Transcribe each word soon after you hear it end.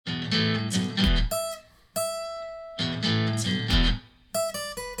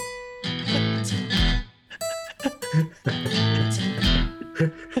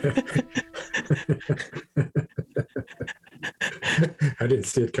didn't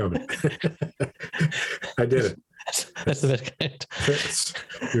see it coming. I did it. That's the best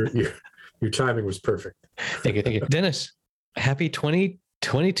kind. Your timing was perfect. Thank you. Dennis, happy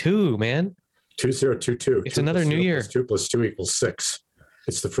 2022, man. 2022. It's another new year. 2 + 2 = 6.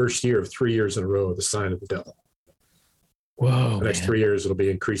 It's the first year of 3 years in a row of the sign of the devil. Whoa. The next 3 years, it'll be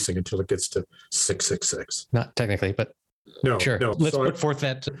increasing until it gets to 666. Not technically, but no. Sure. No. Let's put forth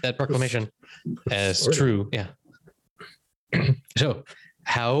that proclamation as true. Yeah. So,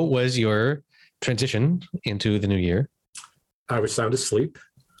 how was your transition into the new year? I was sound asleep.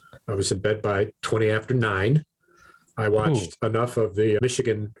 I was in bed by 20 after 9. I watched enough of the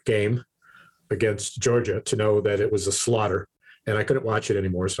Michigan game against Georgia to know that it was a slaughter, and I couldn't watch it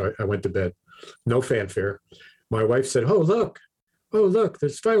anymore, so I went to bed. No fanfare. My wife said, oh, look,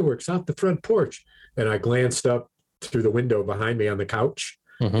 there's fireworks out the front porch. And I glanced up through the window behind me on the couch,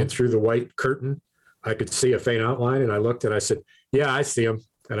 and through the white curtain, I could see a faint outline, and I looked and I said, yeah, I see them.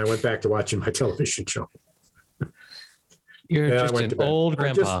 And I went back to watching my television show. You're just an old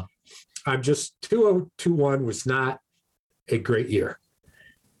grandpa. I'm just 2021 was not a great year.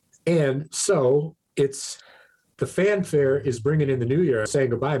 And so the fanfare is bringing in the new year, saying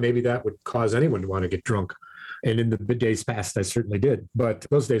goodbye. Maybe that would cause anyone to want to get drunk. And in the days past, I certainly did. But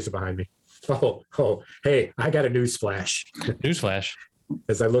those days are behind me. Oh, hey, I got a newsflash. Newsflash.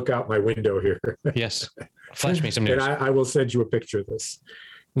 As I look out my window here. Yes. Flash me some news. And I will send you a picture of this.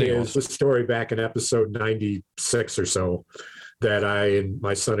 There's a story back in episode 96 or so that I and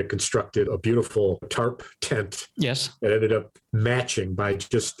my son had constructed a beautiful tarp tent. Yes. That ended up matching by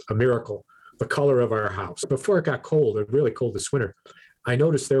just a miracle the color of our house. Before it got cold, it really cold this winter, I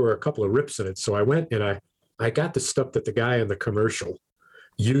noticed there were a couple of rips in it. So I went and I got the stuff that the guy in the commercial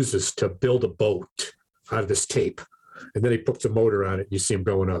uses to build a boat out of this tape. And then he puts a motor on it. You see him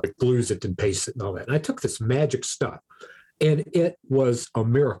going up. It glues it and pastes it and all that. And I took this magic stuff, and it was a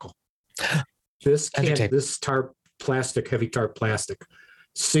miracle. This tarp plastic, heavy tarp plastic,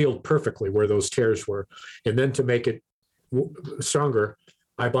 sealed perfectly where those tears were. And then to make it stronger,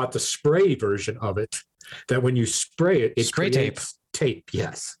 I bought the spray version of it. That when you spray it, spray tape.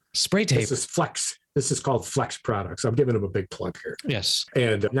 Yes, spray tape. This is Flex. This is called Flex Products. I'm giving them a big plug here. Yes.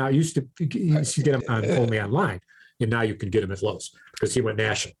 And now you used to get them only online. And now you can get them at Lowe's because he went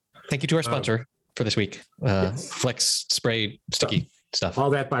national. Thank you to our sponsor for this week, yes. Flex Spray Sticky stuff. All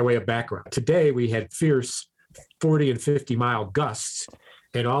that by way of background. Today we had fierce 40 and 50 mile gusts,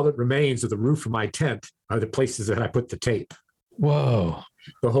 and all that remains of the roof of my tent are the places that I put the tape. Whoa!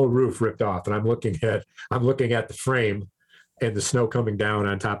 The whole roof ripped off, and I'm looking at the frame and the snow coming down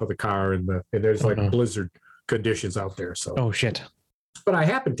on top of the car, and there's like blizzard conditions out there. So oh shit! But I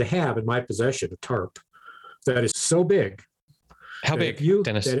happen to have in my possession a tarp that is so big. How big,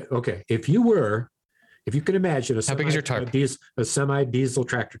 Dennis? If you could imagine how big is your tarp? A semi-diesel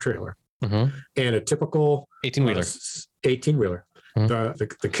tractor trailer and a typical 18-wheeler. 18-wheeler.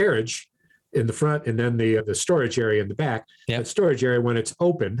 The carriage in the front, and then the storage area in the back. Yep. The storage area, when it's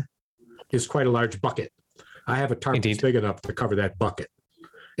open, is quite a large bucket. I have a tarp that's big enough to cover that bucket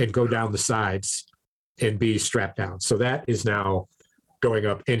and go down the sides and be strapped down. So that is now going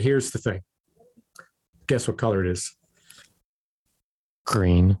up. And here's the thing. Guess what color it is?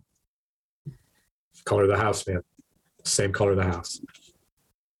 Green. Color of the house, man. Same color of the house.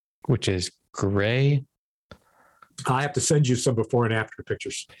 Which is gray. I have to send you some before and after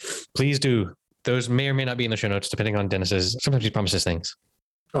pictures. Please do. Those may or may not be in the show notes, depending on Dennis's. Sometimes he promises things.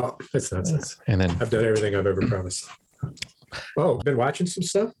 Oh, that's nonsense. And then I've done everything I've ever promised. Oh, been watching some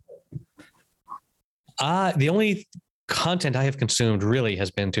stuff? The only content I have consumed really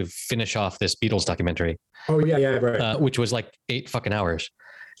has been to finish off this Beatles documentary. Oh, yeah, right. Which was like 8 fucking hours.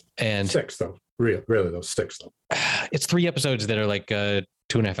 And 6 though. Really though, 6 though. It's 3 episodes that are like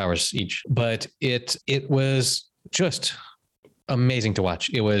 2.5 hours each. But it was just amazing to watch.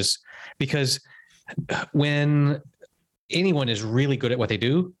 It was because when anyone is really good at what they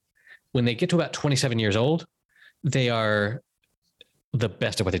do, when they get to about 27 years old, they are the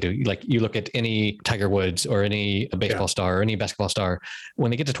best at what they do. Like you look at any Tiger Woods or any baseball star or any basketball star,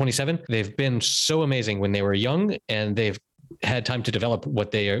 when they get to 27, they've been so amazing when they were young and they've had time to develop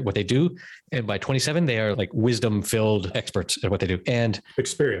what they do. And by 27, they are like wisdom filled experts at what they do and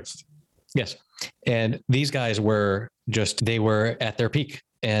experienced. Yes. And these guys were they were at their peak.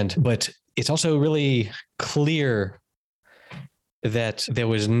 But it's also really clear that there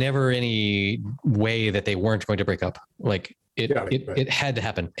was never any way that they weren't going to break up. Like it had to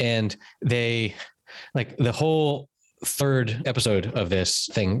happen. And they, like, the whole 3rd episode of this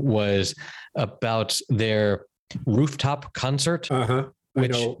thing was about their rooftop concert. I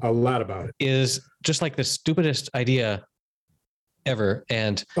know a lot about it. Is just like the stupidest idea ever.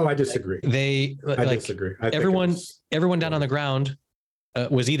 And Oh, I disagree. they I like disagree. I think it everyone was- everyone down on the ground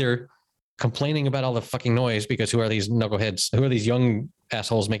was either complaining about all the fucking noise because who are these knuckleheads? Who are these young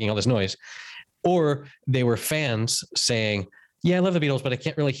assholes making all this noise? Or they were fans saying, yeah, I love the Beatles, but I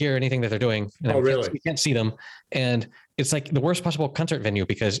can't really hear anything that they're doing. And Oh, really? You can't see them. And it's like the worst possible concert venue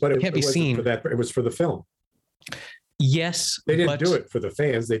because But it it can't be wasn't seen. for that. It was for the film. Yes. They didn't but, do it for the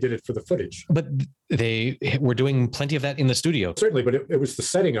fans. They did it for the footage. But they were doing plenty of that in the studio. Certainly, but it was the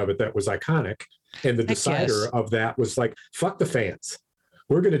setting of it that was iconic. And the I decider guess. of that was like, fuck the fans.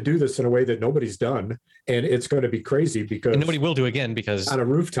 We're going to do this in a way that nobody's done. And it's going to be crazy because And nobody will do again because on a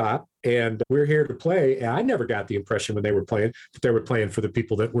rooftop and we're here to play. And I never got the impression when they were playing that they were playing for the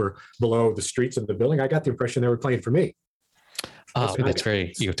people that were below the streets of the building. I got the impression they were playing for me. that's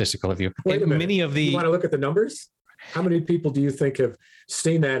very egotistical of you. Wait a And minute. many of You the want to look at the numbers? How many people do you think have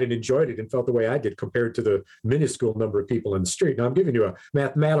seen that and enjoyed it and felt the way I did compared to the minuscule number of people in the street? Now I'm giving you a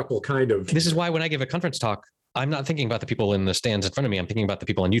mathematical kind of. this is why when I give a conference talk, I'm not thinking about the people in the stands in front of me. I'm thinking about the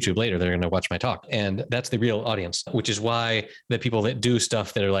people on YouTube later that are going to watch my talk. And that's the real audience, which is why the people that do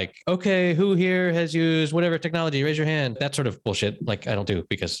stuff that are like, okay, who here has used whatever technology? Raise your hand. That sort of bullshit. Like I don't do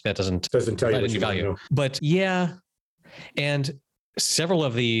because that doesn't tell you provide what any you value. know. But yeah. And several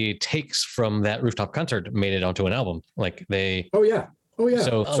of the takes from that rooftop concert made it onto an album. Like they, Oh yeah.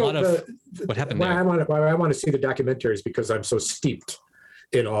 So a lot of what happened why there. I want to see the documentaries because I'm so steeped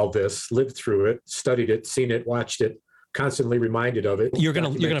in all this, lived through it, studied it, seen it, watched it, constantly reminded of it. You're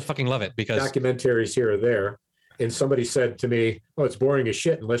gonna fucking love it because documentaries here or there. And somebody said to me, "Oh, it's boring as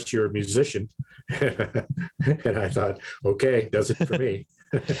shit unless you're a musician." And I thought, okay, does it for me.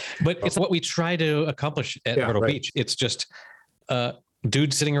 but it's what we try to accomplish at Yeah, Myrtle right. Beach. It's just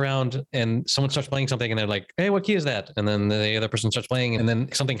dude sitting around and someone starts playing something and they're like, hey, what key is that? And then the other person starts playing and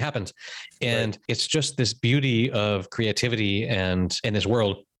then something happens. And it's just this beauty of creativity and in this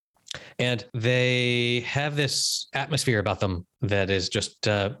world. And they have this atmosphere about them that is just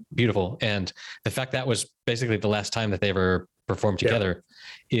beautiful. And the fact that was basically the last time that they ever performed together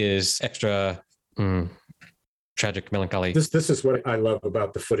is extra tragic, melancholy. This is what I love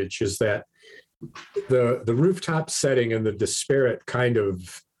about the footage is that the rooftop setting and the disparate kind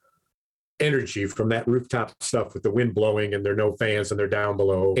of energy from that rooftop stuff with the wind blowing and there are no fans and they're down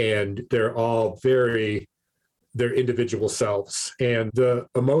below and they're all very their individual selves. And the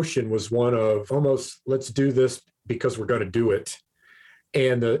emotion was one of almost let's do this because we're going to do it.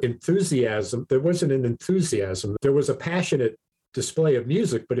 And the enthusiasm, there wasn't an enthusiasm. There was a passionate display of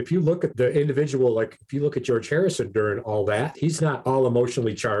music. But if you look at the individual, like if you look at George Harrison during all that, he's not all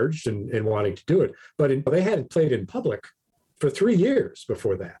emotionally charged and wanting to do it. But they hadn't played in public for 3 years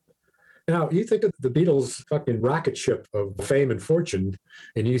before that. Now, you think of the Beatles' fucking rocket ship of fame and fortune,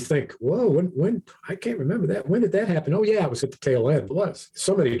 and you think, whoa, when I can't remember that. When did that happen? Oh, yeah, it was at the tail end. It was.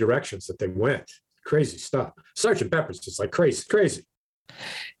 So many directions that they went. Crazy stuff. Sgt. Pepper's just like crazy.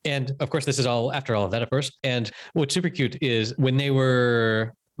 And of course, this is all after all of that, of course. And what's super cute is when they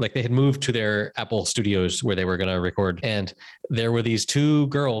were like, they had moved to their Apple studios where they were going to record. And there were these two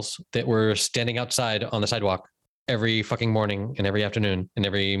girls that were standing outside on the sidewalk every fucking morning and every afternoon and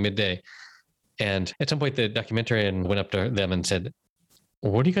every midday. And at some point, the documentarian went up to them and said,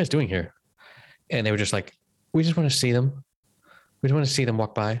 what are you guys doing here? And they were just like, we just want to see them. We just want to see them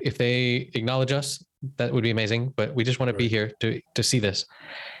walk by. If they acknowledge us, that would be amazing. But we just want to be here to see this.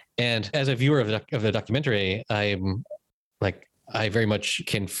 And as a viewer of the documentary, I'm like, I very much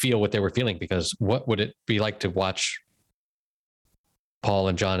can feel what they were feeling because what would it be like to watch Paul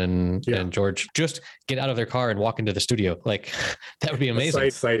and John and George just get out of their car and walk into the studio? Like that would be amazing.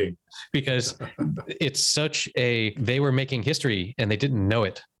 That's exciting. Because it's such they were making history and they didn't know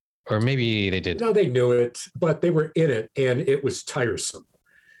it. Or maybe they did. No, they knew it, but they were in it and it was tiresome.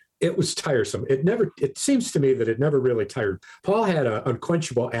 It was tiresome. It seems to me that it never really tired. Paul had an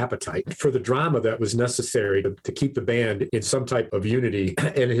unquenchable appetite for the drama that was necessary to keep the band in some type of unity,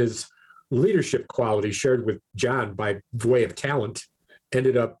 and his leadership quality shared with John by way of talent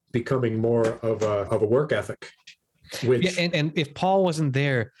ended up becoming more of a work ethic. Which and if Paul wasn't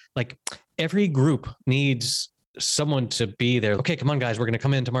there, like every group needs someone to be there. Okay, come on, guys, we're going to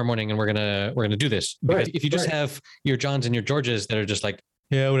come in tomorrow morning and we're going to do this. Because if you just have your Johns and your Georges that are just like,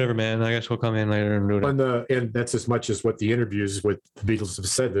 yeah, whatever, man, I guess we'll come in later and do it. And that's as much as what the interviews with the Beatles have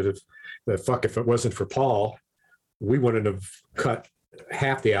said, that if it wasn't for Paul, we wouldn't have cut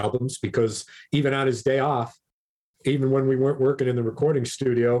half the albums, because even on his day off, even when we weren't working in the recording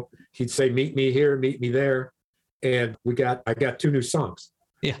studio, he'd say, meet me here, meet me there. And I got 2 new songs.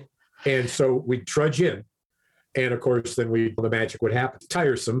 Yeah. And so we'd trudge in. And of course, then the magic would happen.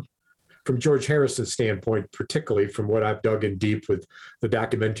 Tiresome, from George Harrison's standpoint, particularly from what I've dug in deep with the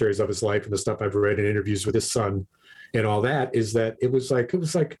documentaries of his life and the stuff I've read in interviews with his son and all that, is that it was like,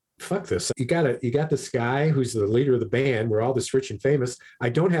 fuck this. You got this guy who's the leader of the band. We're all this rich and famous. I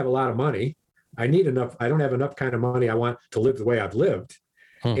don't have a lot of money. I don't have enough kind of money I want to live the way I've lived.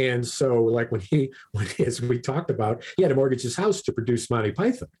 And so like when as we talked about, he had to mortgage his house to produce Monty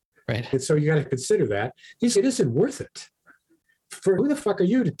Python. Right. And so you got to consider that. He said, it isn't worth it. For who the fuck are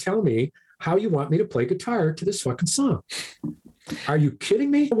you to tell me how you want me to play guitar to this fucking song? Are you kidding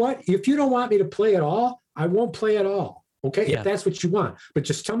me? What? If you don't want me to play at all, I won't play at all. Okay. Yeah. If that's what you want, but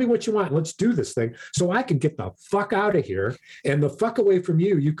just tell me what you want. Let's do this thing so I can get the fuck out of here and the fuck away from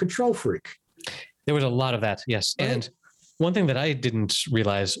you, you control freak. There was a lot of that. Yes. Right. And one thing that I didn't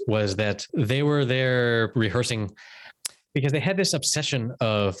realize was that they were there rehearsing because they had this obsession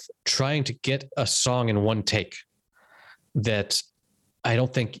of trying to get a song in one take that I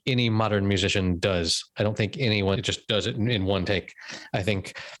don't think any modern musician does. I don't think anyone just does it in one take. I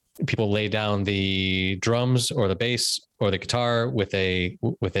think people lay down the drums or the bass or the guitar with a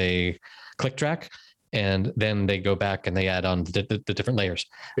click track, and then they go back and they add on the different layers.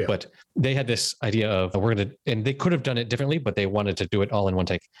 Yeah. But they had this idea of and they could have done it differently, but they wanted to do it all in one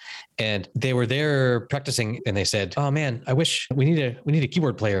take. And they were there practicing and they said, oh man, I wish we need a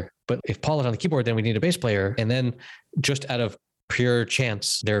keyboard player, but if Paul is on the keyboard, then we need a bass player. And then just out of pure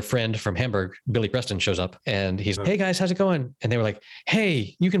chance, their friend from Hamburg, Billy Preston, shows up and he's, hey guys, how's it going? And they were like,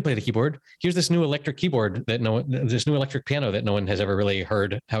 hey, you can play the keyboard. Here's this new electric keyboard this new electric piano that no one has ever really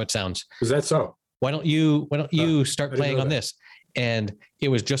heard how it sounds. Is that so? Why don't you start playing on this? And it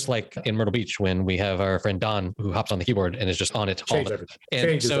was just like in Myrtle Beach when we have our friend Don who hops on the keyboard and is just on it all the.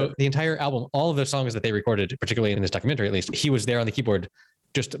 And so the entire album, all of the songs that they recorded, particularly in this documentary at least, he was there on the keyboard,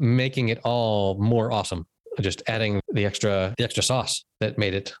 just making it all more awesome, just adding the extra sauce that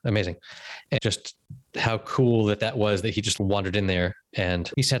made it amazing. And just how cool that was that he just wandered in there.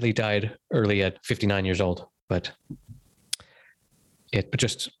 And he sadly died early at 59 years old, but it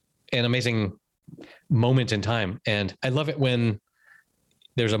just an amazing moment in time. And I love it when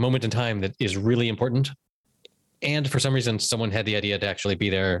there's a moment in time that is really important, and for some reason someone had the idea to actually be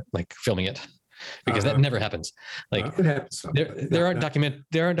there like filming it, because that never happens. Like it happens. there aren't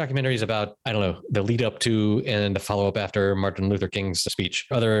documentaries about, I don't know, the lead up to and the follow up after Martin Luther King's speech,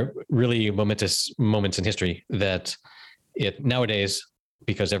 other really momentous moments in history that it nowadays,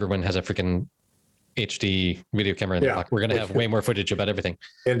 because everyone has a freaking HD video camera in their pocket, we're going to have way more footage about everything.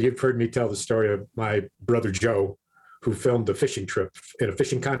 And you've heard me tell the story of my brother Joe, who filmed a fishing trip in a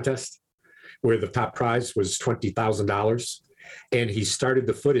fishing contest where the top prize was $20,000. And he started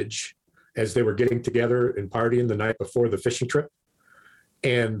the footage as they were getting together and partying the night before the fishing trip.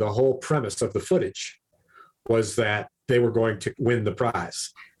 And the whole premise of the footage was that they were going to win the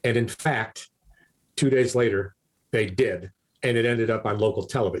prize. And in fact, 2 days later, they did. And it ended up on local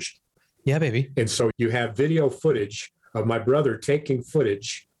television. Yeah, baby. And so you have video footage of my brother taking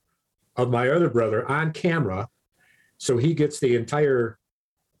footage of my other brother on camera. So he gets the entire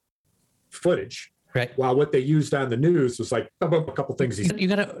footage. Right. While what they used on the news was like a couple things. You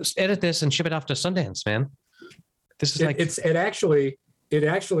got to edit this and ship it off to Sundance, man. This is it actually,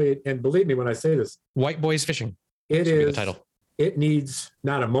 and believe me when I say this, White Boys Fishing. It is the title. It needs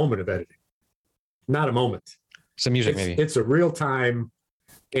not a moment of editing, not a moment. Some music, maybe. It's a real time.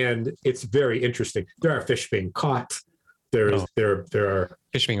 And it's very interesting. There are fish being caught. There are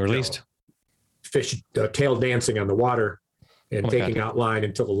fish being released. Fish tail dancing on the water and taking out line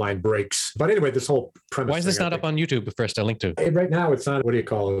until the line breaks. But anyway, this whole premise. Why is this not up on YouTube for us to link to? Right now, it's on, what do you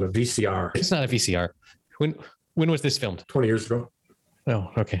call it? A VCR. It's not a VCR. When was this filmed? 20 years ago.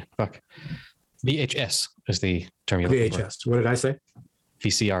 Oh, okay. Fuck. VHS is the term you're looking for. VHS. What did I say?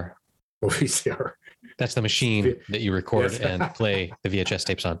 VCR. Oh, VCR. That's the machine that you record and play the VHS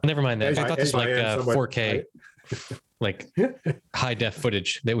tapes on. Never mind that. I thought this was like 4K, like high def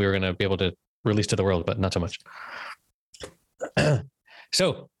footage that we were going to be able to release to the world, but not so much.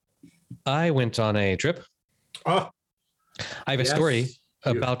 So I went on a trip. Oh, I have a story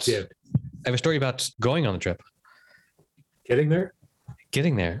about going on the trip. Getting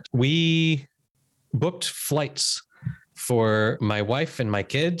there. We booked flights for my wife and my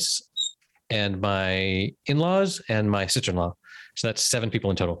kids and my in-laws and my sister-in-law. So that's 7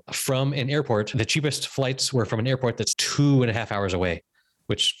 people in total from an airport. The cheapest flights were from an airport that's 2.5 hours away,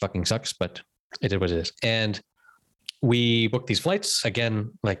 which fucking sucks, but it is what it is. And we booked these flights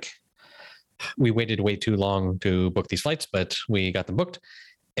again. Like we waited way too long to book these flights, but we got them booked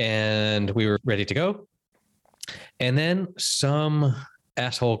and we were ready to go. And then some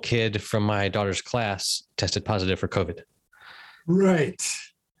asshole kid from my daughter's class tested positive for COVID. Right.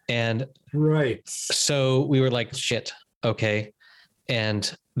 And Right. so we were like, shit, okay.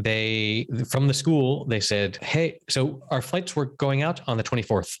 And from the school, they said, hey, so our flights were going out on the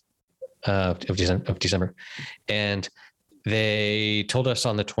 24th of December. And they told us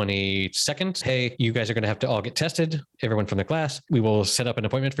on the 22nd, hey, you guys are going to have to all get tested, everyone from the class. We will set up an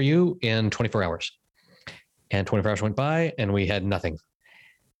appointment for you in 24 hours. And 24 hours went by and we had nothing.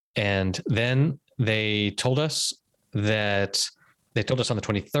 And then they told us on the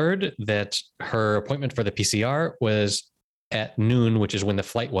 23rd that her appointment for the PCR was at noon, which is when the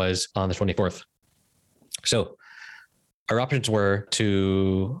flight was on the 24th. So our options were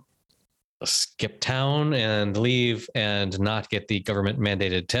to skip town and leave and not get the government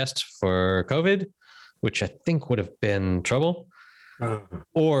mandated test for COVID, which I think would have been trouble.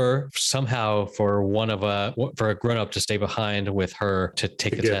 Or somehow for a grown up to stay behind with her to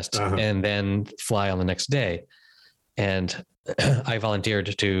take the test and then fly on the next day. And I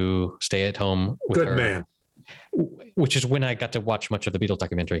volunteered to stay at home with her. Good man. Which is when I got to watch much of the Beatles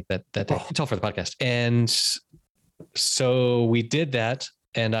documentary that day. It's all for the podcast. And so we did that.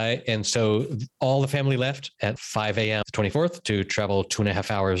 And so all the family left at 5 a.m. the 24th to travel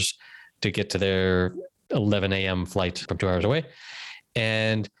 2.5 hours to get to their 11 a.m. flight from 2 hours away.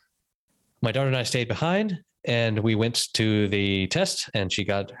 And my daughter and I stayed behind and we went to the test and she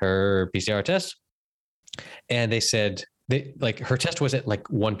got her PCR test. And they said her test was at like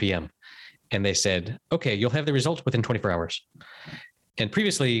 1 p.m. And they said, okay, you'll have the results within 24 hours. And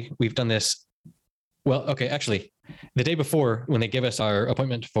previously we've done this. Well, okay, actually the day before when they gave us our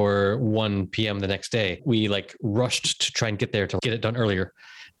appointment for 1 p.m. the next day, we rushed to try and get there to get it done earlier,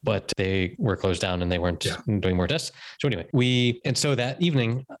 but they were closed down and they weren't doing more tests. So anyway, so that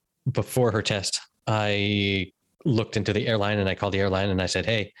evening before her test, I looked into the airline and I called the airline and I said,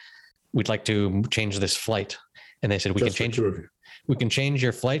 hey, we'd like to change this flight. And they said, we can change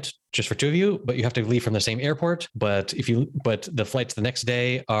your flight just for two of you, but you have to leave from the same airport. But the flights the next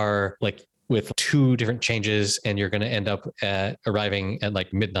day are with two different changes and you're going to end up arriving at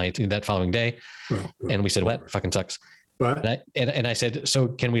midnight that following day. And we said, what? Fucking sucks. But and I said, so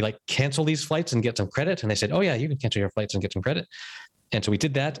can we cancel these flights and get some credit? And they said, oh yeah, you can cancel your flights and get some credit. And so we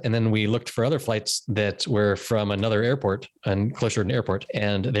did that. And then we looked for other flights that were from another airport and closer to an airport.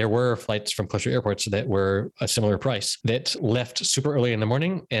 And there were flights from closer airports that were a similar price that left super early in the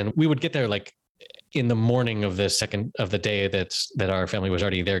morning. And we would get there in the morning of the second of the day that our family was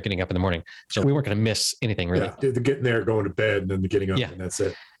already there getting up in the morning. So we weren't going to miss anything really. Yeah, the getting there, going to bed, and then the getting up, and that's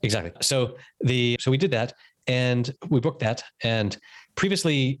it. Exactly. So we did that and we booked that. And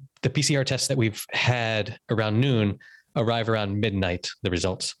previously the PCR tests that we've had around noon arrive around midnight, the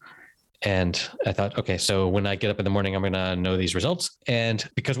results. And I thought, okay, so when I get up in the morning, I'm going to know these results. And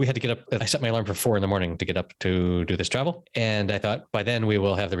because we had to get up, I set my alarm for 4 a.m. to get up to do this travel. And I thought by then we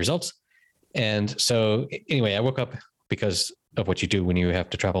will have the results. And so anyway, I woke up because of what you do when you have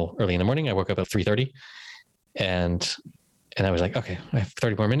to travel early in the morning. I woke up at 3:30 and I was like, okay, I have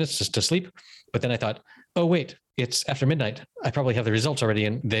 30 more minutes just to sleep. But then I thought, oh, wait, it's after midnight. I probably have the results already.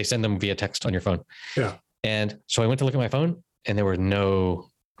 And they send them via text on your phone. Yeah. And so I went to look at my phone and there were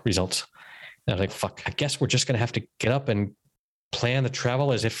no results. And I was like, fuck, I guess we're just going to have to get up and plan the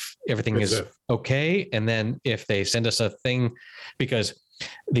travel as if everything is okay. And then if they send us a thing, because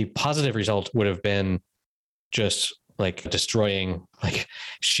the positive result would have been just destroying,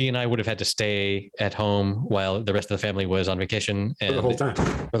 she and I would have had to stay at home while the rest of the family was on vacation and for the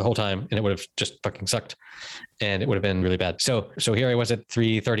whole time. And it would have just fucking sucked and it would have been really bad. So here I was at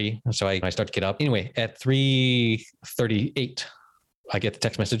 3:30. So I start to get up anyway at 3:38. I get the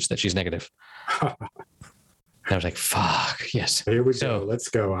text message that she's negative. And I was like, fuck, yes. Here we go. Let's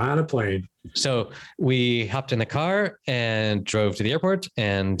go on a plane. So we hopped in the car and drove to the airport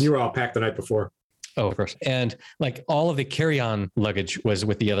and you were all packed the night before. Oh, of course. And all of the carry-on luggage was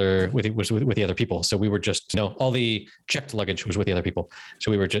with the other people. So we were just, all the checked luggage was with the other people. So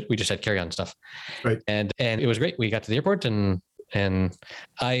we just had carry-on stuff. Right. And it was great. We got to the airport and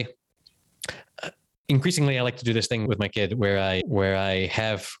I increasingly, I like to do this thing with my kid where I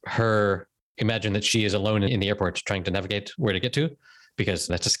have her imagine that she is alone in the airport trying to navigate where to get to, because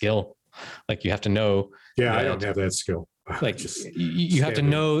that's a skill. You have to know. Yeah, I don't have that skill. You have to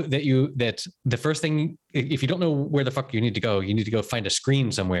know that the first thing, if you don't know where the fuck you need to go find a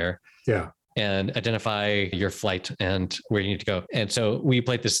screen somewhere. Yeah. And identify your flight and where you need to go. And so we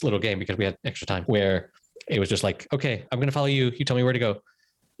played this little game because we had extra time where it was just okay, I'm going to follow you. You tell me where to go.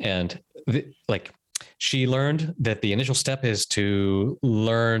 And she learned that the initial step is to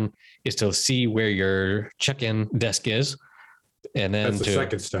see where your check-in desk is. And then that's the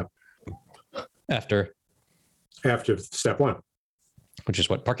second step. After step one. which is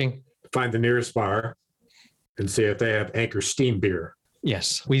what, parking? Find the nearest bar and see if they have Anchor Steam beer,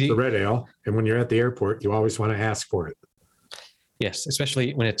 Yes, the red ale. And when you're at the airport, you always want to ask for it. yes,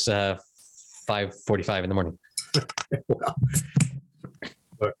 especially when it's 5:45 in the morning. Well,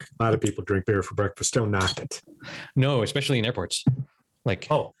 look, a lot of people drink beer for breakfast. Don't knock it. No, especially in airports. Like,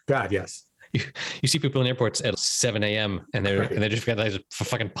 Oh God, yes. you see people in airports at 7 a.m. and they're Right. and they just got like a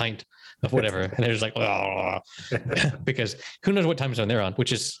fucking pint of whatever, and they're just like, oh, because who knows what time zone they're on,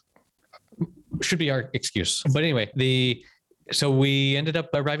 which should be our excuse. But anyway, so we ended up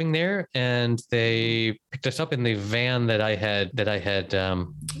arriving there, and they picked us up in the van that I had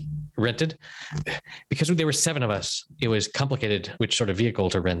rented. Because there were 7 of us, it was complicated which sort of vehicle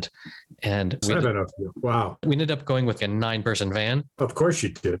to rent, and we 7 of you. Wow. ended up going with a 9-person van, Of course you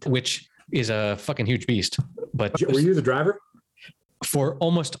did. which is a fucking huge beast. But Were you the driver? for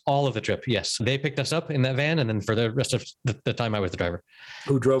almost all of the trip, yes, they picked us up in that van, and then for the rest of the time, I was the driver.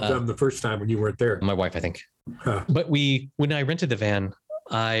 Who drove them the first time when you weren't there? My wife, I think. Huh. But when I rented the van,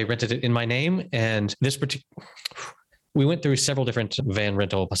 I rented it in my name, and we went through several different van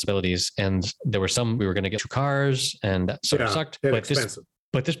rental possibilities, and there were some we were going to get 2 cars, and that sort of sucked. They're But expensive.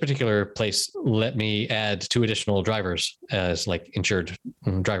 this particular place let me add 2 additional drivers as like insured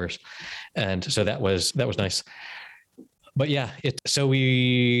drivers, and so that was nice. But yeah, so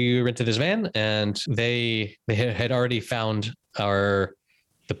we rented this van, and they had already found the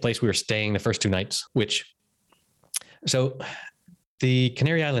place we were staying the first 2 nights, which, so the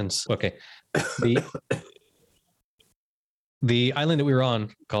Canary Islands, okay, the island that we were on,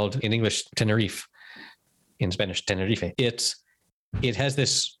 called in English Tenerife, in Spanish Tenerife, it has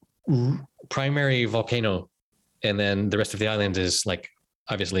this primary volcano, and then the rest of the island is like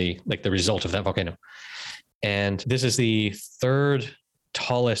obviously like the result of that volcano. And this is the 3rd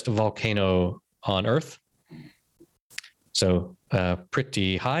tallest volcano on Earth. So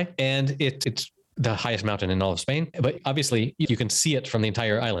pretty high. And it's the highest mountain in all of Spain. But obviously you can see it from the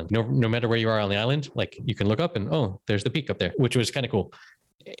entire island. No matter where you are on the island, like you can look up and, oh, there's the peak up there, which was kind of cool.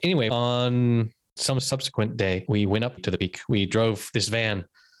 Anyway, on some subsequent day, we went up to the peak. We drove this van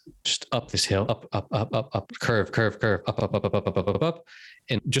just up this hill, up, curve, up.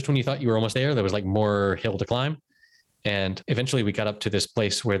 And just when you thought you were almost there was like more hill to climb. And eventually we got up to this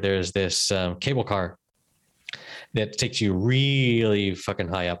place where there's this cable car that takes you really fucking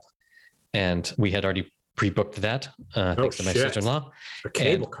high up. And we had already pre-booked that, thanks to my sister-in-law. A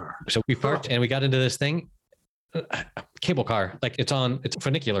cable car. So we parked and we got into this thing, cable car, like it's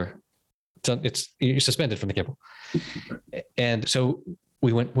funicular. You're suspended from the cable. And so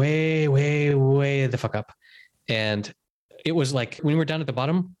we went way, way, way the fuck up. And it was like when we were down at the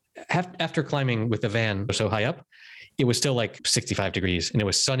bottom, after climbing with the van so high up, it was still like 65 degrees, and it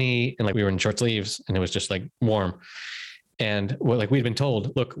was sunny, and like we were in short sleeves, and it was just like warm. And like we'd been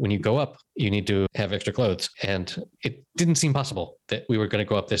told, look, when you go up, you need to have extra clothes. And it didn't seem possible that we were going to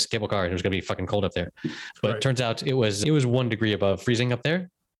go up this cable car and it was going to be fucking cold up there. But it turns out it was 1 degree above freezing up there.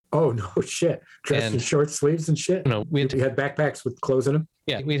 Oh, no shit. Dressed in short sleeves and shit? No, we had backpacks with clothes in them?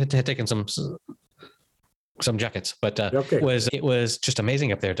 Yeah, we had taken some jackets, but Okay. it was just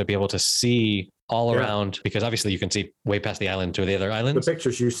amazing up there to be able to see all around, because obviously you can see way past the island to the other islands. The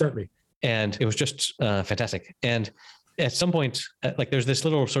pictures you sent me. And it was just fantastic. And at some point, like there's this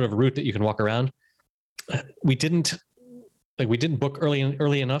little sort of route that you can walk around. We didn't book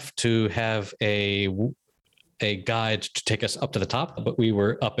early enough to have a guide to take us up to the top, but we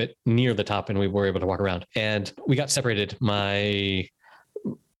were up at near the top and we were able to walk around. And we got separated.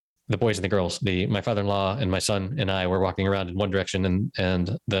 The boys and the girls, my father-in-law and my son and I were walking around in one direction,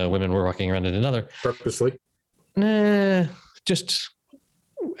 and the women were walking around in another. Purposely? Nah, just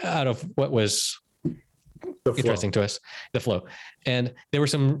out of what was interesting to us, the flow. And there were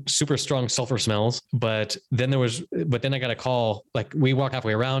some super strong sulfur smells, but then I got a call, like we walked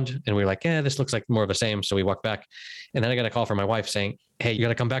halfway around and we were like, yeah, this looks like more of the same. So we walked back, and then I got a call from my wife saying, hey, you got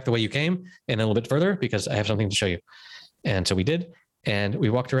to come back the way you came and a little bit further because I have something to show you. And so we did. And we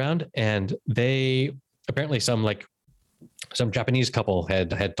walked around, and they apparently some Japanese couple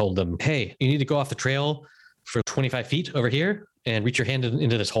had told them, hey, you need to go off the trail for 25 feet over here and reach your hand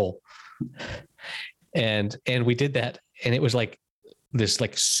into this hole. And we did that. And it was like this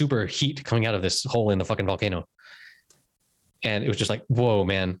like super heat coming out of this hole in the fucking volcano. And it was just like, whoa,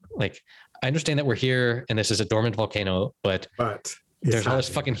 man. Like, I understand that we're here and this is a dormant volcano, but there's all this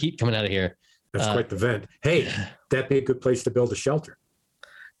fucking heat coming out of here. That's quite the vent. Hey, that'd be a good place to build a shelter.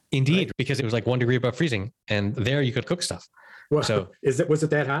 Indeed, right? Because it was like 1 degree above freezing, and there you could cook stuff. Well, so was it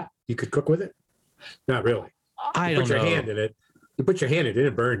that hot? You could cook with it? Not really. I don't know. Put your hand in it. You put your hand in it, it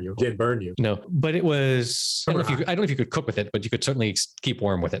didn't burn you. It didn't burn you. No, but it was. I don't know if you could cook with it, but you could certainly keep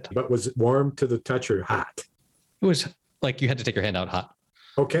warm with it. But was it warm to the touch or hot? It was like you had to take your hand out hot.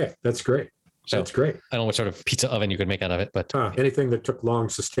 Okay, that's great. So that's great. I don't know what sort of pizza oven you could make out of it, but anything that took long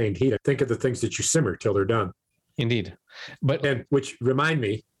sustained heat. Think of the things that you simmer till they're done. Indeed. And which remind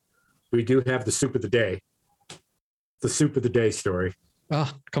me, we do have the soup of the day. The soup of the day story.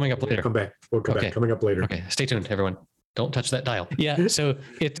 Oh, coming up later. Come back. We'll come back. Coming up later. Okay. Stay tuned, everyone. Don't touch that dial. Yeah. So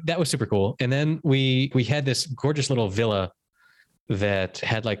that was super cool. And then we had this gorgeous little villa that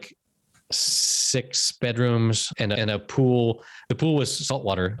had like 6 bedrooms and a pool. The pool was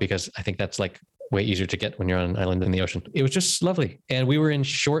saltwater because I think that's like way easier to get when you're on an island in the ocean. It was just lovely. And we were in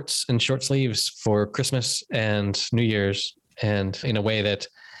shorts and short sleeves for Christmas and New Year's, and in a way that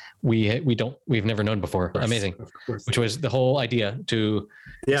we've never known before. Amazing. Which was the whole idea, to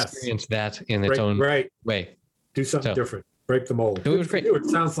experience that in its own way. Do something different. Break the mold. It was great. It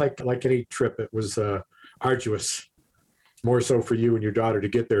sounds like any trip. It was arduous, more so for you and your daughter to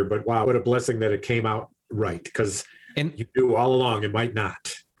get there. But wow, what a blessing that it came out right, because you knew all along it might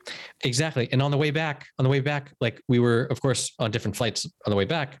not. Exactly. And on the way back, like we were, of course, on different flights on the way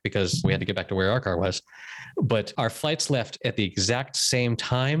back because we had to get back to where our car was. But our flights left at the exact same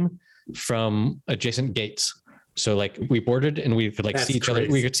time from adjacent gates. So like we boarded and we could see each other.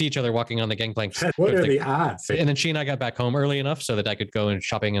 We could see each other walking on the gangplank. What are the odds? And then she and I got back home early enough so that I could go and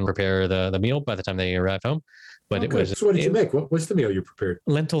shopping and prepare the meal by the time they arrived home. But it was. So what did you make? What was the meal you prepared?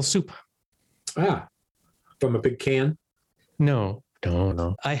 Lentil soup. From a big can? No.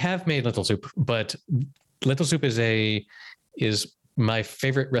 I have made lentil soup, but lentil soup is my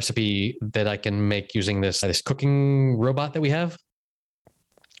favorite recipe that I can make using this cooking robot that we have.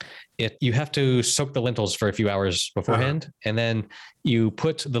 You have to soak the lentils for a few hours beforehand, and then you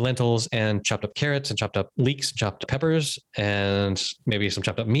put the lentils and chopped up carrots and chopped up leeks, chopped peppers, and maybe some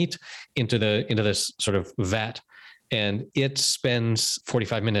chopped up meat into this sort of vat. And it spends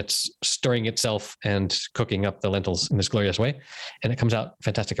 45 minutes stirring itself and cooking up the lentils in this glorious way. And it comes out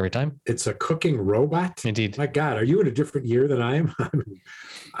fantastic every time. It's a cooking robot? Indeed. My God, are you in a different year than I am?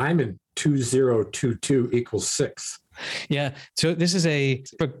 I'm in 2022 equals 6. Yeah. So this is a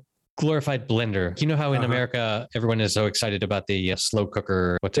glorified blender. You know how in America, everyone is so excited about the slow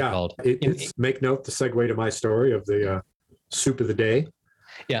cooker. What's it called? Make note, the segue to my story of the soup of the day.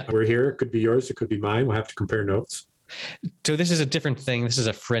 Yeah. We're here. It could be yours. It could be mine. We'll have to compare notes. So this is a different thing. This is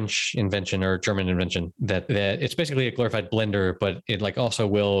a French invention or German invention that it's basically a glorified blender, but it like also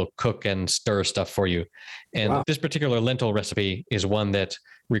will cook and stir stuff for you. And this particular lentil recipe is one that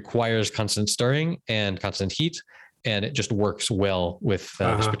requires constant stirring and constant heat, and it just works well with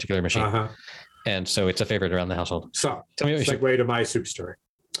this particular machine. And so it's a favorite around the household. So tell me segue to my soup story.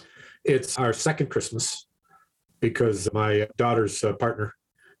 It's our second Christmas because my daughter's partner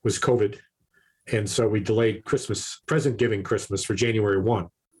was COVID. And so we delayed present giving Christmas for January 1.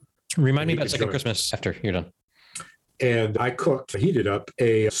 Remind me about second Christmas after you're done. And I heated up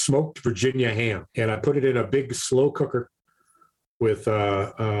a smoked Virginia ham, and I put it in a big slow cooker with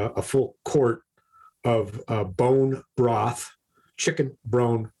a full quart of bone broth, chicken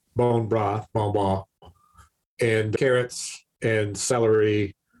bone broth, and carrots and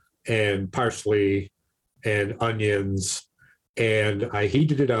celery and parsley and onions. And I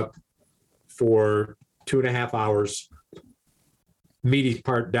heated it up for 2.5 hours, meaty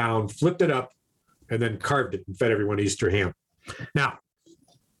part down, flipped it up, and then carved it and fed everyone Easter ham. Now,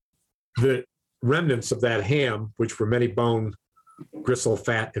 the remnants of that ham, which were many bone, gristle,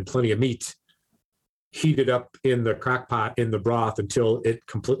 fat, and plenty of meat, heated up in the crock pot in the broth until it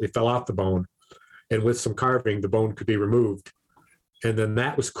completely fell off the bone. And with some carving, the bone could be removed. And then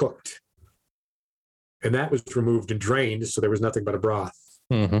that was cooked. And that was removed and drained, so there was nothing but a broth.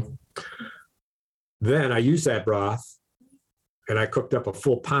 Mm-hmm. Then I used that broth and I cooked up a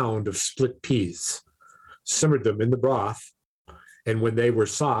full pound of split peas, simmered them in the broth. And when they were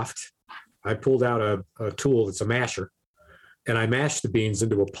soft, I pulled out a tool that's a masher, and I mashed the beans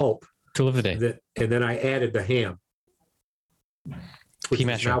into a pulp. Tool of the day. And then I added the ham, which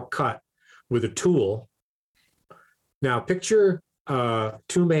is now cut with a tool. Now picture a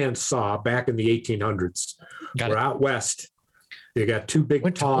 2-man saw back in the 1800s. We're out west. You got 2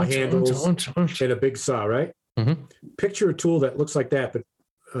 big tall handles and a big saw, right? Mm-hmm. Picture a tool that looks like that, but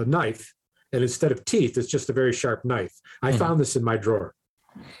a knife. And instead of teeth, it's just a very sharp knife. I found this in my drawer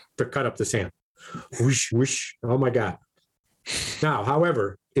to cut up this ham. Whoosh, whoosh. Oh my God. Now,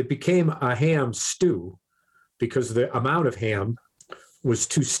 however, it became a ham stew because the amount of ham was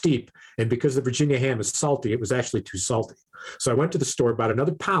too steep. And because the Virginia ham is salty, it was actually too salty. So I went to the store, bought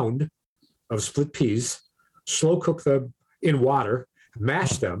another pound of split peas, slow cooked them in water,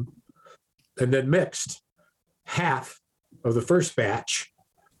 mashed them, and then mixed half of the first batch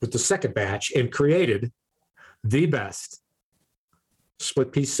with the second batch and created the best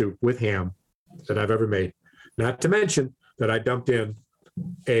split pea soup with ham that I've ever made. Not to mention that I dumped in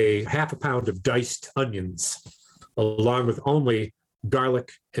a half a pound of diced onions along with only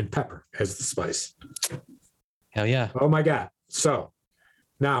garlic and pepper as the spice. Hell yeah. Oh my God. So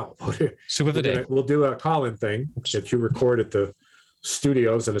now Soup of the day. we'll do a call-in thing that you record at the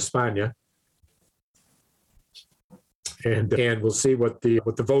studios in España. And we'll see what the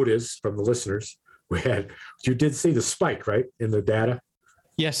vote is from the listeners. You did see the spike, right, in the data?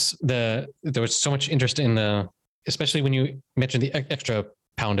 Yes, there was so much interest in especially when you mentioned the extra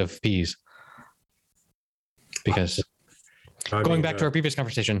pound of peas. Because going back to our previous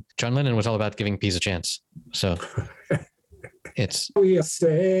conversation, John Lennon was all about giving peas a chance. So it's we are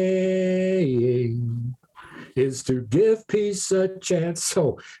saying is to give peace a chance.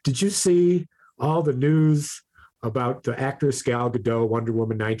 So did you see all the news about the actress Gal Gadot, Wonder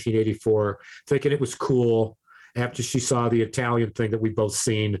Woman 1984, thinking it was cool after she saw the Italian thing that we both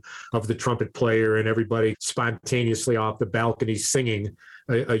seen of the trumpet player and everybody spontaneously off the balcony singing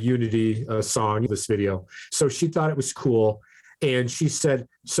a unity song in this video. So she thought it was cool. And she said,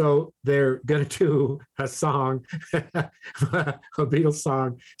 so they're going to do a song, a Beatles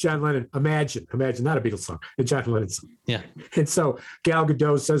song, John Lennon, Imagine, not a Beatles song, a John Lennon song. Yeah. And so Gal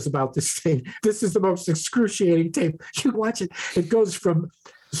Gadot says about this thing, this is the most excruciating tape. You watch it. It goes from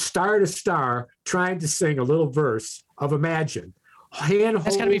star to star trying to sing a little verse of Imagine.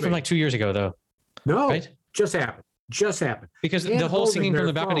 That's got to be from like 2 years ago, though. No, right? Just happened. Because the whole singing from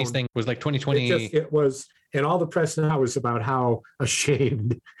the balconies thing was like 2020. It was, and all the press now was about how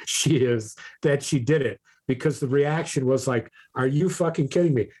ashamed she is that she did it, because the reaction was like, are you fucking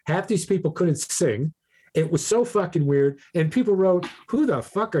kidding me? Half these people couldn't sing. It was so fucking weird. And people wrote, who the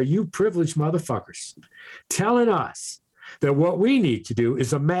fuck are you privileged motherfuckers telling us that what we need to do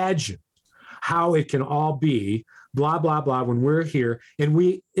is imagine how it can all be, blah, blah, blah, when we're here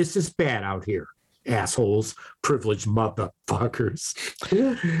and it's just bad out here. Assholes, privileged motherfuckers.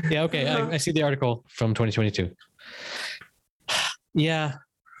 Yeah, okay. I see the article from 2022. Yeah,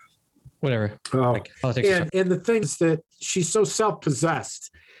 whatever. Oh, politics. And the thing is that she's so self-possessed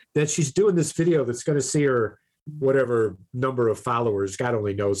that she's doing this video that's going to see her whatever number of followers, God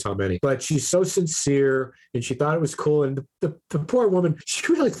only knows how many, but she's so sincere and she thought it was cool. And the poor woman,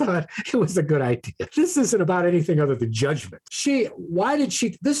 she really thought it was a good idea. This isn't about anything other than judgment.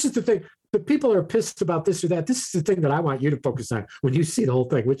 This is the thing. The people are pissed about this or that. This is the thing that I want you to focus on when you see the whole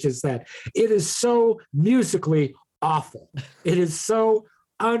thing, which is that it is so musically awful. It is so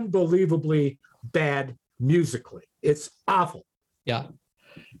unbelievably bad musically. It's awful. Yeah.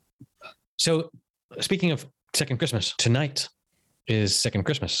 So speaking of Second Christmas, tonight is Second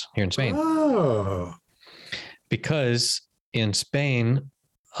Christmas here in Spain. Oh. Because in Spain,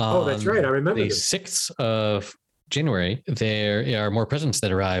 that's right. I remember the 6th of January, there are more presents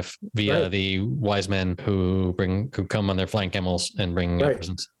that arrive via the wise men who come on their flying camels and bring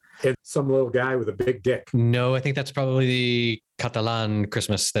presents. And some little guy with a big dick. No, I think that's probably the Catalan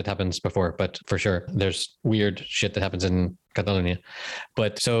Christmas that happens before, but for sure, there's weird shit that happens in Catalonia.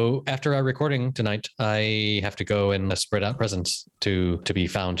 But so after our recording tonight, I have to go and spread out presents to be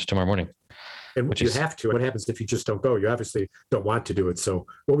found tomorrow morning. And have to. What happens if you just don't go? You obviously don't want to do it. So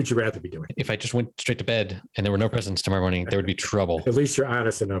what would you rather be doing? If I just went straight to bed and there were no presents tomorrow morning, there would be trouble. At least you're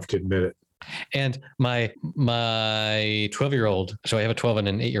honest enough to admit it. And my 12-year-old, so I have a 12 and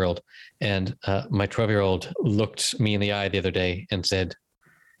an 8-year-old, and my 12-year-old looked me in the eye the other day and said,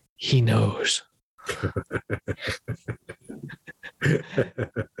 he knows. I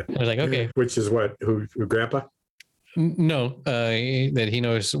was like, okay. Which is what? Who Grandpa? No, that he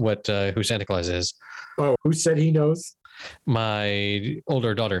knows who Santa Claus is. Oh, who said he knows? My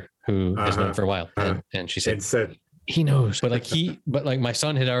older daughter, who has known for a while, and she said he knows. But my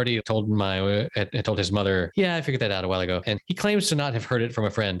son had already told told his mother, yeah, I figured that out a while ago, and he claims to not have heard it from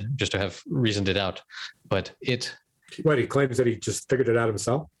a friend, just to have reasoned it out. But what, he claims that he just figured it out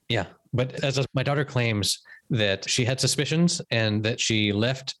himself? Yeah, but my daughter claims that she had suspicions and that she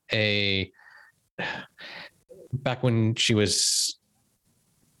left back when she was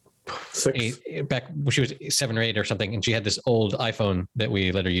 6. Back when she was 7 or 8 or something, and she had this old iPhone that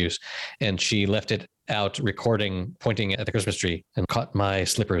we let her use, and she left it out recording, pointing at the Christmas tree, and caught my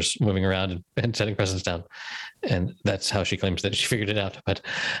slippers moving around and setting presents down, and that's how she claims that she figured it out. But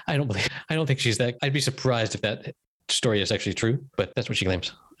I don't think she's that. I'd be surprised if that story is actually true, but that's what she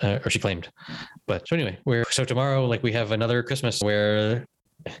claims, or she claimed. But so anyway, so tomorrow, like, we have another Christmas where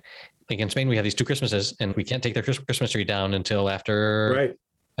like in Spain, we have these 2 Christmases, and we can't take their Christmas tree down until after Right.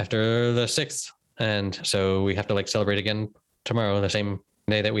 after the 6th, and so we have to like celebrate again tomorrow, the same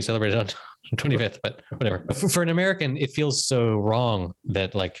day that we celebrated on 25th. But whatever. For an American, it feels so wrong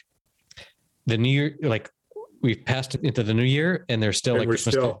that like the New Year, like we've passed into the New Year, and there's still And like we're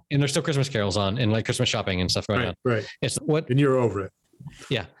Christmas, still- and there's still Christmas carols on, and like Christmas shopping and stuff going on. Right. It's what, And you're over it.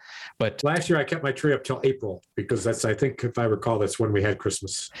 yeah. But Last year I kept my tree up till April because that's, I think, if I recall, that's when we had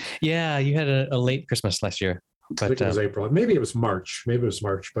Christmas. yeah, you had a late Christmas last year, I think but it was April. Maybe it was March.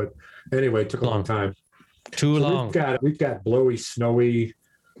 But anyway, it took a long time. too So long. We've got blowy, snowy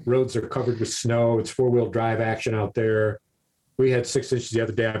roads are covered with snow. It's 4-wheel drive action out there. We had 6 inches the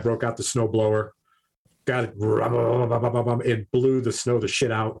other day. I broke out the snow blower, got it, and blew the snow the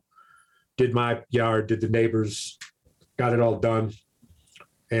shit out. Did my yard, did the neighbors, got it all done.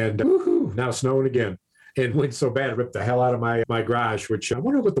 And woohoo, now snowing again. And wind so bad, it ripped the hell out of my garage, which I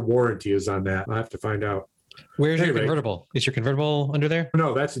wonder what the warranty is on that. I'll have to find out. Where's your Anyway. convertible? Is your convertible under there?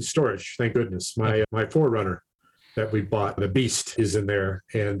 No, that's in storage. Thank goodness. My Forerunner that we bought, the Beast, is in there,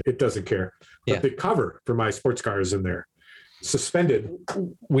 and it doesn't care. But Yeah. the cover for my sports car is in there, suspended.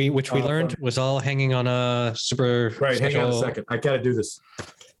 Which we learned was all hanging on a super Right. Hang on a special- second. I got to do this.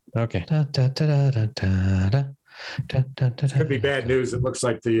 Okay. Could be bad news. It looks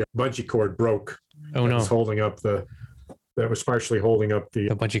like the bungee cord broke. Oh That no, was holding up that was partially holding up the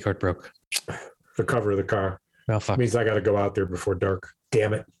bungee cord broke. the cover of the car. Well, fuck. Means I got to go out there before dark.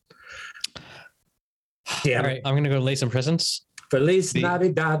 Damn it. Damn All it. right, I'm gonna go lay some presents. Feliz The-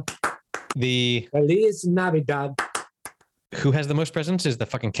 Navidad. The Feliz Navidad. who has the most presents is the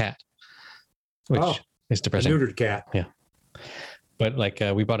fucking cat, which Oh, is A depressing. neutered cat. But like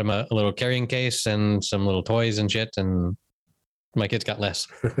we bought him a little carrying case and some little toys and shit, and my kids got less.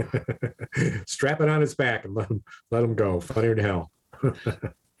 Strap it on his back and let him go. Funnier than hell.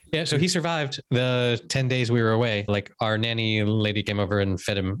 Yeah, so he survived the 10 days we were away. Like our nanny lady came over and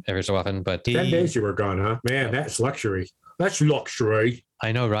fed him every so often, but 10 days you were gone, huh? Man, that's luxury. That's luxury.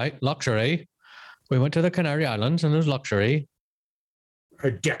 I know, right? Luxury. We went to the Canary Islands and there's luxury.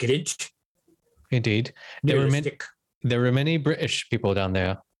 A decadent. Indeed. There were, Nihilistic. there were many British people down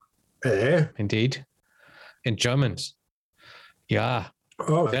there. Eh? Indeed. And Germans. Yeah.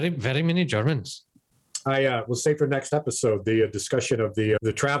 Oh, Very, very many Germans. I will say for next episode the discussion of the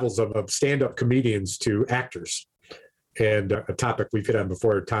travels of stand-up comedians to actors, and a topic we've hit on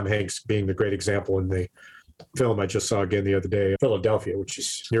before. Tom Hanks being the great example in the film I just saw again the other day, Philadelphia, which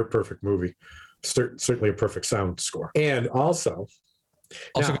is near perfect movie, certainly a perfect sound score. And also,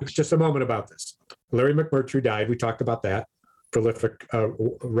 Also, now, just a moment about this. Larry McMurtry died. We talked about that. Prolific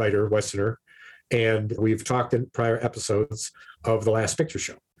writer, Westerner, and we've talked in prior episodes of The Last Picture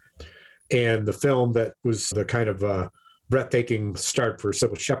Show. And the film that was the kind of breathtaking start for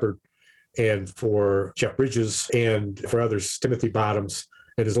Sybil Shepherd and for Jeff Bridges and for others, Timothy Bottoms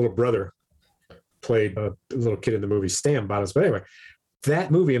and his little brother played a little kid in the movie, Stan Bottoms. But anyway,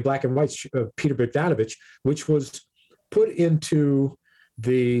 that movie in black and white, Peter Bogdanovich, which was put into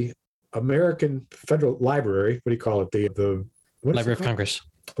the American Federal Library, what do you call it? The what is Library it of called? Congress.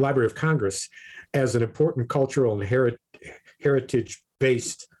 Library of Congress as an important cultural and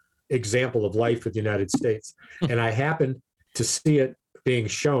heritage-based example of life in the United States. And I happened to see it being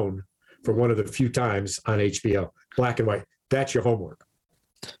shown for one of the few times on HBO, black and white. That's your homework.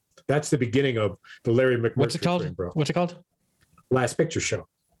 That's the beginning of the Larry McMurtry What's it called? thing, bro. What's it called? Last Picture Show.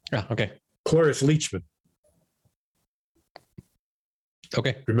 Oh, okay. Cloris Leachman.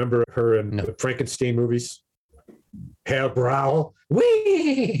 Okay. Remember her in No. the Frankenstein movies? Herr Brow.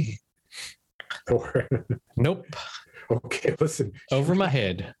 Wee! Or- Nope. okay, listen, Over my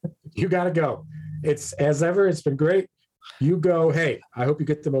head. you got to go. It's as ever. It's been great. You go. Hey, I hope you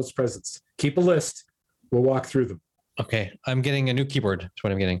get the most presents. Keep a list. We'll walk through them. Okay. I'm getting a new keyboard. That's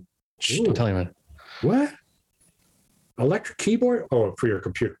what I'm getting. Shh, Ooh. don't tell anyone. What? Electric keyboard? Oh, for your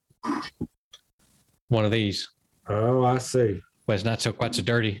computer. One of these. Oh, I see. But it's not so quite so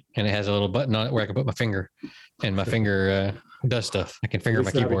dirty, and it has a little button on it where I can put my finger, and my finger does stuff. I can finger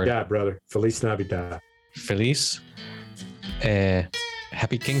my Feliz keyboard. Navidad, brother. Feliz Navidad. Feliz.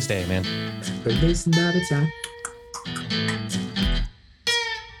 Happy King's Day, man. Feliz Navidad.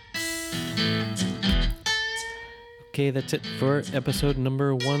 Okay, that's it for episode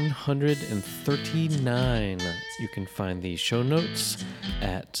number 139. You can find the show notes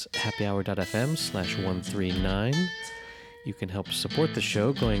at happyhour.fm/139. You can help support the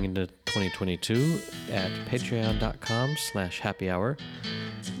show going into 2022 at patreon.com/happyhour.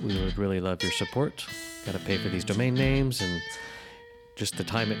 We would really love your support. Got to pay for these domain names and just the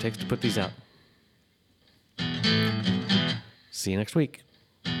time it takes to put these out. See you next week.